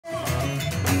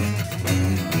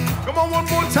on, one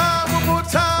more time, one more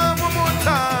time, one more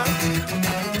time.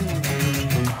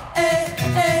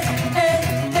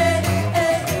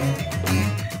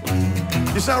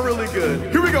 You sound really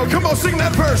good. Here we go. Come on, sing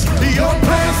that verse. Your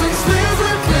presence lives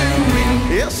within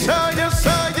me. Yes, sir, yes,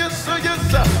 sir, yes, sir, yes,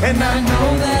 sir. And I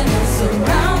know that it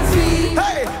surrounds me.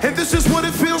 Hey, and this is what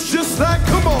it feels just like.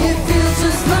 Come on. It feels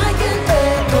just like an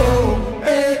echo,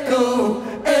 echo,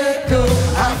 echo.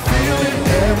 I feel it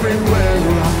everywhere.